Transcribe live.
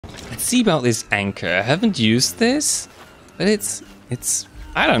let's see about this anchor. I haven't used this, but it's,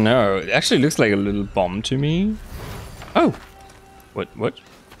 I don't know. It actually looks like a little bomb to me. Oh, what?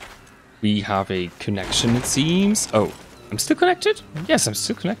 We have a connection, it seems. Oh, I'm still connected? Yes, I'm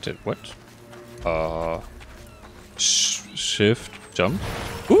still connected. What? Shift, jump.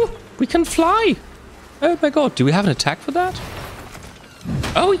 Ooh, we can fly. Oh my god, do we have an attack for that?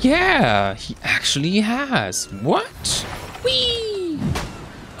 Oh yeah, he actually has. What? Whee!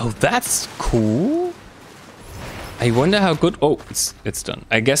 Oh, that's cool. I wonder how good... Oh, it's done.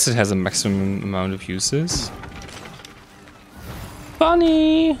 I guess it has a maximum amount of uses.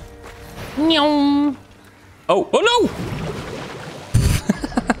 Funny. Oh, oh no!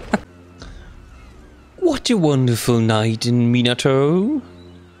 What a wonderful night in Minato.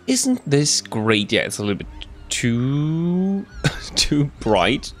 Isn't this great? Yeah, it's a little bit too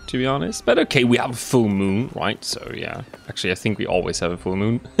bright, to be honest. But okay, we have a full moon, right? So yeah, actually I think we always have a full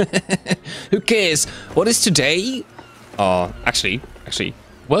moon. Who cares? What is today? Actually,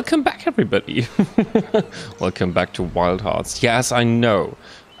 welcome back everybody. Welcome back to Wildhearts. Yes, I know.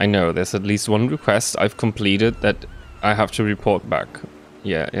 There's at least one request I've completed that I have to report back.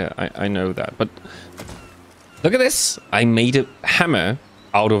 Yeah, I know that. But look at this. I made a hammer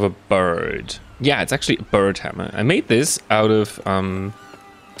out of a bird. Yeah, it's actually a bird hammer. I made this out of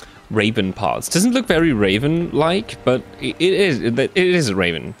raven parts. Doesn't look very raven-like, but it is a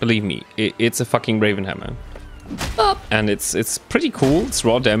raven. Believe me, it's a fucking raven hammer. And it's pretty cool. It's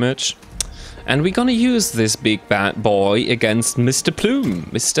raw damage. And we're gonna use this big bad boy against Mr. Plume,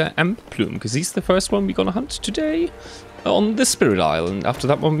 Mr. Emberplume, because he's the first one we're gonna hunt today on the Spirit Island. After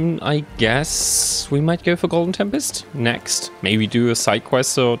that one, I guess we might go for Golden Tempest next. Maybe do a side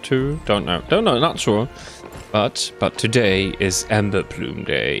quest or two. Don't know, not sure. But today is Emberplume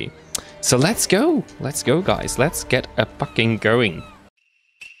Day. So let's go, guys. Let's get a fucking going.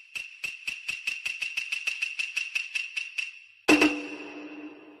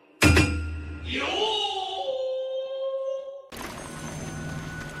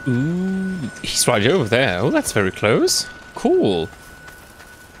 Ooh, he's right over there. Oh, that's very close. Cool.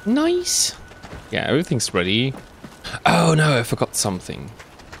 Nice. Yeah, everything's ready. Oh no, I forgot something.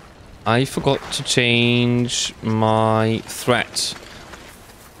 I forgot to change my threat.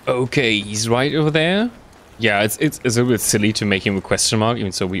 Okay, he's right over there. Yeah, it's a little bit silly to make him a question mark,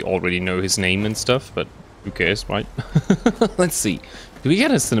 even so we already know his name and stuff, but who cares, right? Let's see. Do we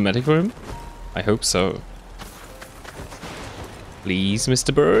get a cinematic for him? I hope so. Please,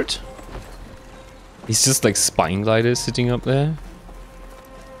 Mr. Bird. He's just like spine glider sitting up there.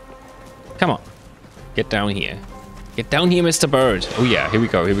 Come on. Get down here. Get down here, Mr. Bird. Oh yeah, here we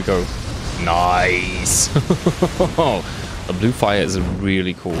go, Nice. The blue fire is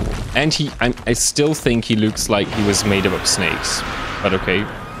really cool. And I still think he looks like he was made up of snakes. But okay.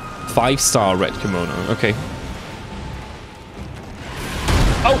 5-star red kimono. Okay.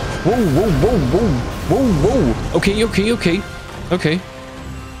 Oh! Whoa. Okay.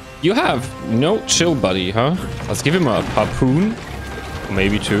 You have no chill, buddy, huh? Let's give him a harpoon.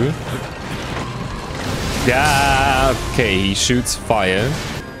 Maybe two. Yeah, okay, he shoots fire.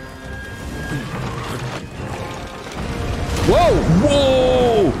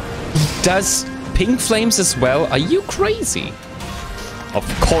 Whoa! He does pink flames as well? Are you crazy? Of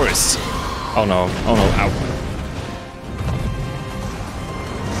course. Oh no, ow.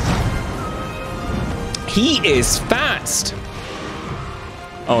 He is fast!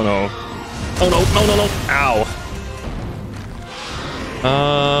 Oh no. Oh no. Ow.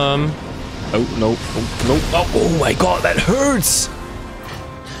 Oh no. Oh my god, that hurts!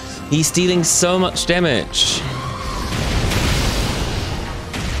 He's dealing so much damage.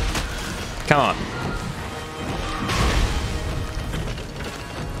 Come on.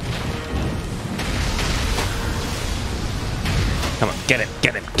 Come on, get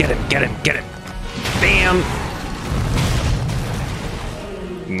him. Bam!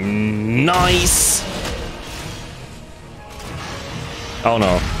 Nice! Oh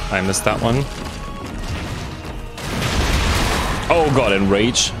no, I missed that one. Oh god,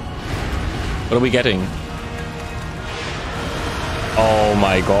 enrage. What are we getting? Oh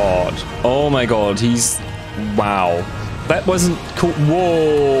my god, he's... Wow. That wasn't cool.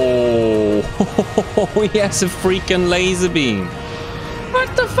 Whoa! He has a freaking laser beam.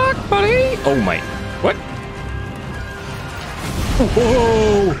 What the fuck, buddy? Oh my... What?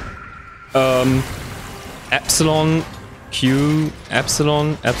 Whoa! Epsilon, Q,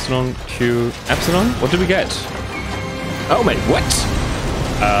 Epsilon, Q, Epsilon? What did we get? Oh my... What?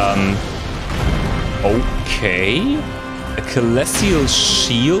 Okay. A celestial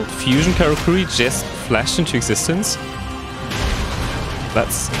shield fusion Karakuri just flashed into existence.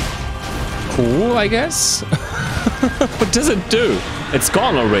 That's cool, I guess. What does it do? It's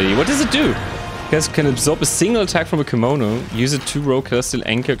gone already. What does it do? You guys can absorb a single attack from a kimono. Use a 2-row celestial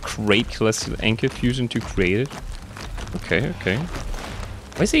anchor. Create celestial anchor fusion to create it. Okay, okay.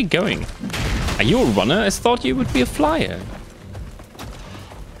 Where's he going? Are you a runner? I thought you would be a flyer.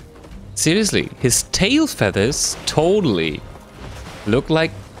 Seriously, his tail feathers totally look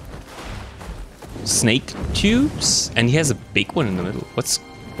like snake tubes, and he has a big one in the middle. What's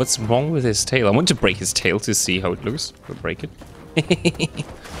wrong with his tail? I want to break his tail to see how it looks. We'll break it.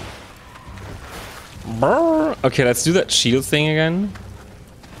 Okay, let's do that shield thing again.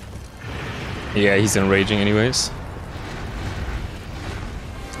 Yeah, he's enraging anyways.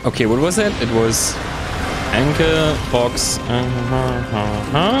 Okay, what was that? It was anchor box.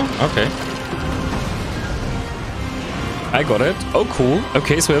 Okay. I got it. Oh, cool.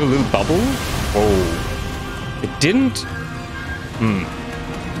 Okay, so we have a little bubble. Oh. It didn't...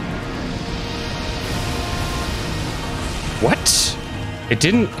 What? It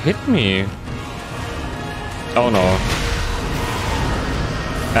didn't hit me. Oh, no.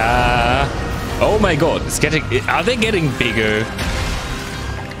 Oh my god. It's getting... Are they getting bigger?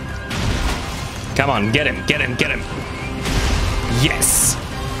 Come on, get him, get him, get him. Yes!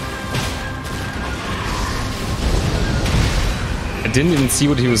 I didn't even see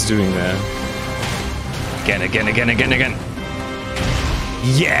what he was doing there. Again, again, again, again, again.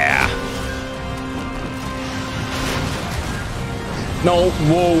 Yeah! No,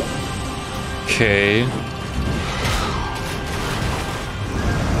 whoa. Okay.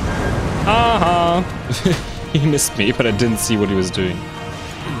 Aha! He missed me, but I didn't see what he was doing.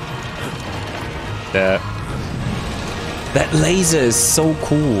 That laser is so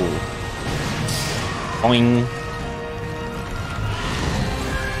cool. Boing.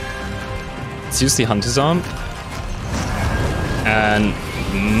 Let's use the hunter's arm. And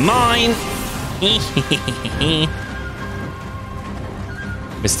mine.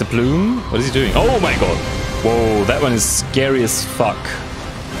 Mr. Bloom? What is he doing? Oh my god. Whoa, that one is scary as fuck.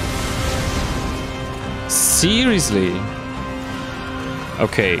 Seriously.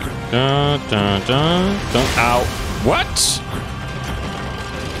 Okay. Dun, dun, dun, dun. Ow. What?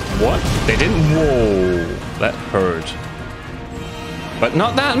 What? They didn't... Whoa. That hurt. But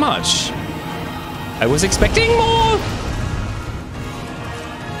not that much. I was expecting more.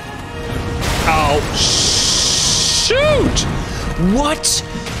 Ow. Shoot. What?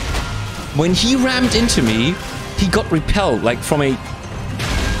 When he rammed into me, he got repelled, like from a...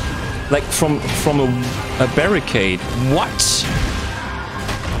 Like from a barricade. What?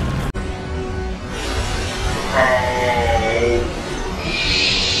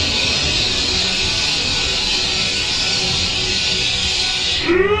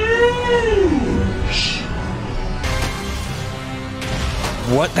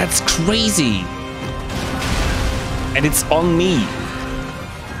 What? That's crazy. And it's on me.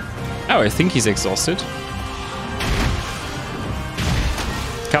 Oh, I think he's exhausted.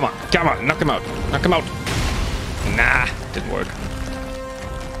 Come on, come on, knock him out. Knock him out. Nah, didn't work.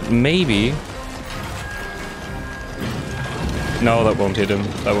 Maybe. No, that won't hit him.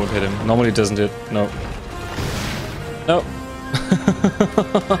 That won't hit him. Normally it doesn't hit. No. No.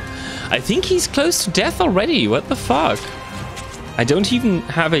 I think he's close to death already. What the fuck? I don't even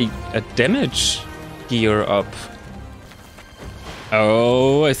have a damage gear up.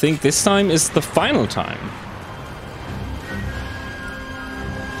 Oh, I think this time is the final time.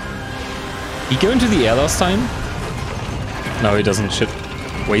 He go into the air last time? No, he doesn't. Shit.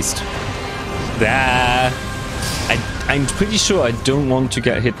 Waste. I'm pretty sure I don't want to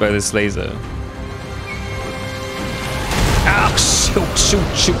get hit by this laser. Ah, shoot,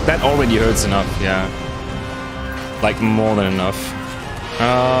 shoot, shoot. That already hurts enough, yeah. Like, more than enough.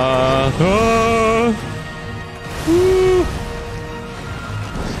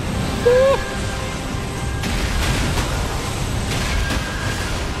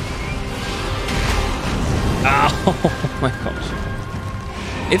 Oh my gosh.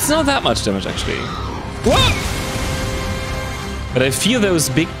 It's not that much damage, actually. What? But I feel those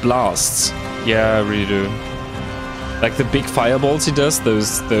big blasts. Yeah, I really do. Like the big fireballs he does,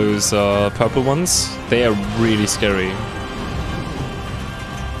 those purple ones, they are really scary.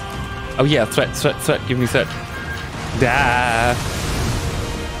 Oh yeah, threat, threat, threat, give me threat. Da.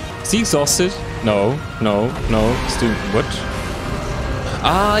 Is he exhausted? No, no, no. He's doing what?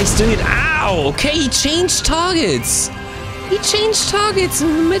 Ah, he's doing it. Ow! Okay, he changed targets. He changed targets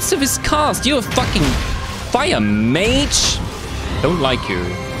in the midst of his cast. You're a fucking fire mage. Don't like you.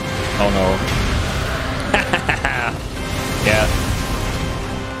 Oh no. Yeah.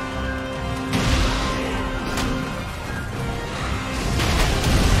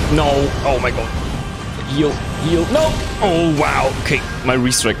 No. Oh my god. Heal. Heal. No. Oh, wow. Okay. My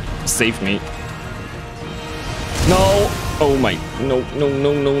restrict saved me. No. Oh my. No, no,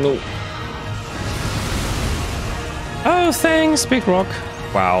 no, no, no. Oh, thanks, Big Rock.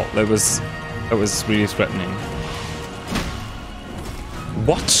 Wow. That was really threatening.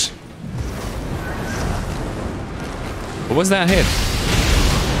 What? What was that hit?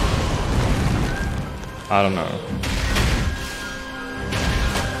 I don't know.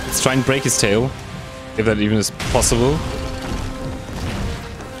 Let's try and break his tail. If that even is possible.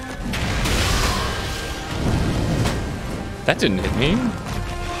 That didn't hit me.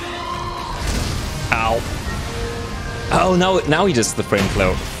 Ow. Oh, now he does the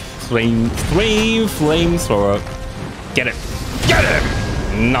flamethrower. Flamethrower. Get it. Get it!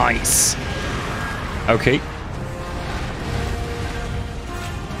 Nice. Okay.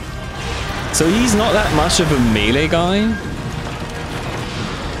 So he's not that much of a melee guy.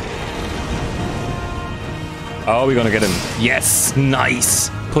 Oh, we're gonna get him. Yes,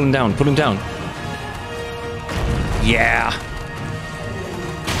 nice. Pull him down, pull him down. Yeah.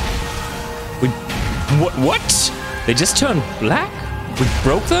 What? They just turned black? We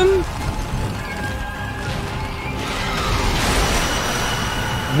broke them?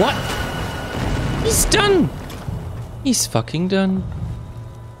 What? He's done. He's fucking done.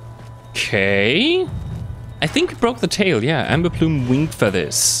 Okay. I think we broke the tail, yeah. Emberplume wing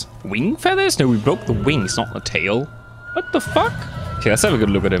feathers. Wing feathers? No, we broke the wings, not the tail. What the fuck? Okay, let's have a good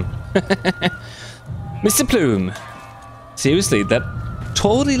look at him. Mr. Plume. Seriously, that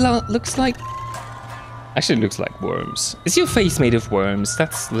totally looks like... Actually, it looks like worms. Is your face made of worms?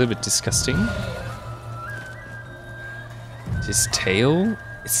 That's a little bit disgusting. His tail?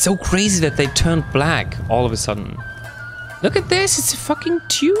 It's so crazy that they turned black all of a sudden. Look at this, it's a fucking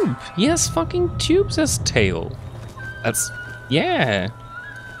tube. He has fucking tubes as tail. That's... yeah.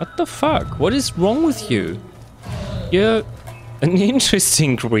 What the fuck? What is wrong with you? You're an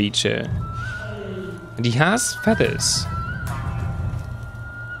interesting creature. And he has feathers.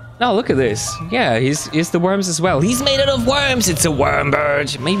 Now look at this. Yeah, he's the worms as well. He's made out of worms. It's a worm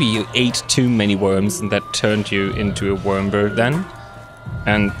bird. Maybe you ate too many worms and that turned you into a worm bird then.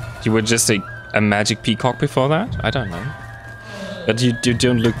 And you were just a magic peacock before that? I don't know. But you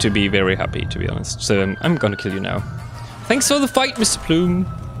don't look to be very happy, to be honest. So I'm gonna kill you now. Thanks for the fight, Mr. Plume.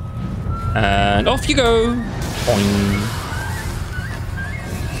 And off you go. Boing.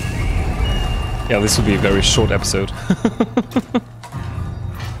 Yeah, this will be a very short episode.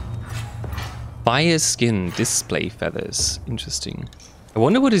 Fire skin, display feathers. Interesting. I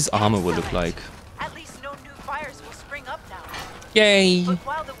wonder what his armor will look like. At least no new fires will spring up now. Yay! But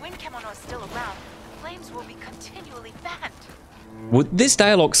while the wind kemono is still around, flames will be continually fanned. Would this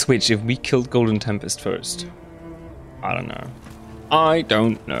dialogue switch if we killed Golden Tempest first? I don't know. I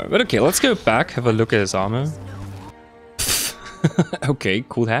don't know. But okay, let's go back, have a look at his armor. Okay,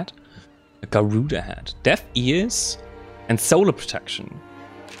 cool hat. A Garuda hat. Deaf ears and solar protection.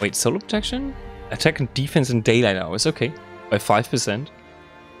 Wait, solar protection? Attack and defense in daylight hours. Okay, by 5%.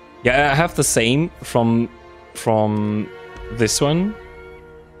 Yeah, I have the same from this one.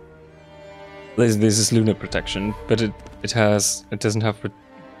 This is lunar protection, but it doesn't have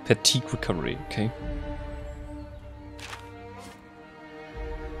fatigue recovery. Okay.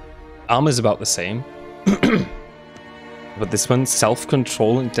 Armor is about the same. But this one,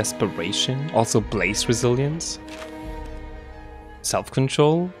 self-control and desperation. Also blaze resilience.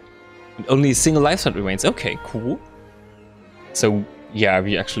 Self-control. And only a single life set remains. Okay, cool. So, yeah,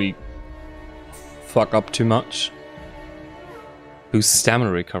 we actually fuck up too much. Boosts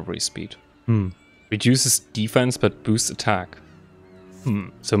stamina recovery speed. Reduces defense but boosts attack.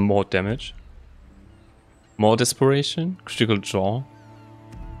 So more damage. More desperation. Critical draw.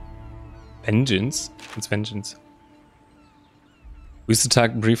 Vengeance. It's vengeance. Boost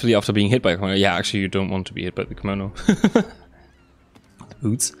attack briefly after being hit by a kimono. Yeah, actually you don't want to be hit by the kimono.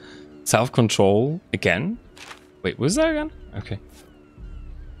 Boots. Self-control again. Wait, what was that again? Okay.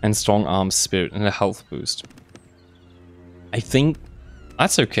 And strong arm spirit and a health boost. I think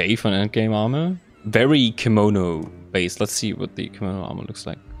that's okay for an endgame armor. Very kimono based. Let's see what the kimono armor looks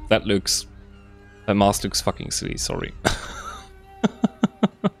like. That mask looks fucking silly, sorry.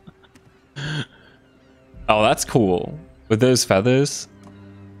 Oh, that's cool. With those feathers.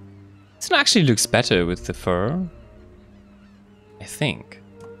 This one actually looks better with the fur. I think.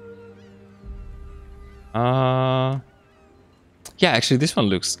 Yeah, actually this one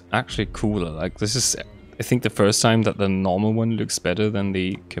looks actually cooler. Like this is, I think, the first time that the normal one looks better than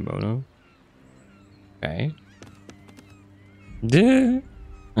the kimono. Okay. Yeah.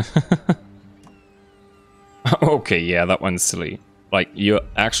 Okay, yeah, that one's silly. Like, you're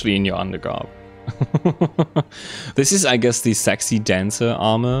actually in your undergarb. This is, I guess, the sexy dancer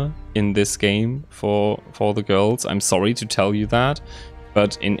armor in this game for the girls. I'm sorry to tell you that,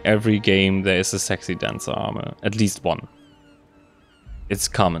 but in every game there is a sexy dancer armor. At least one. It's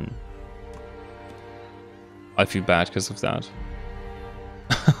common. I feel bad because of that.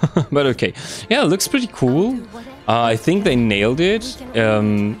 But okay. Yeah, it looks pretty cool. I think they nailed it.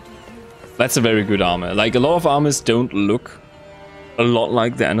 That's a very good armor. Like, a lot of armors don't look a lot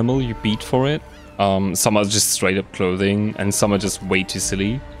like the animal you beat for it. Some are just straight up clothing, and some are just way too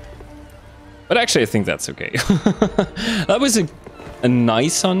silly. But actually, I think that's okay. That was a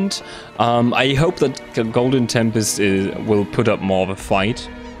nice hunt. I hope that Golden Tempest will put up more of a fight.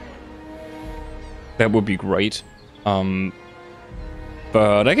 That would be great.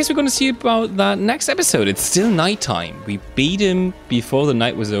 But I guess we're going to see about that next episode. It's still nighttime. We beat him before the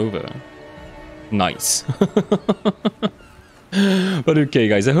night was over. Nice. But okay,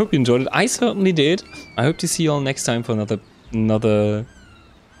 guys, I hope you enjoyed it. I certainly did. I hope to see you all next time for another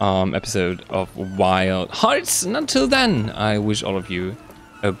episode of Wildhearts. And until then, I wish all of you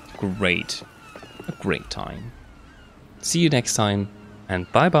a great time. See you next time,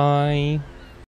 and bye-bye.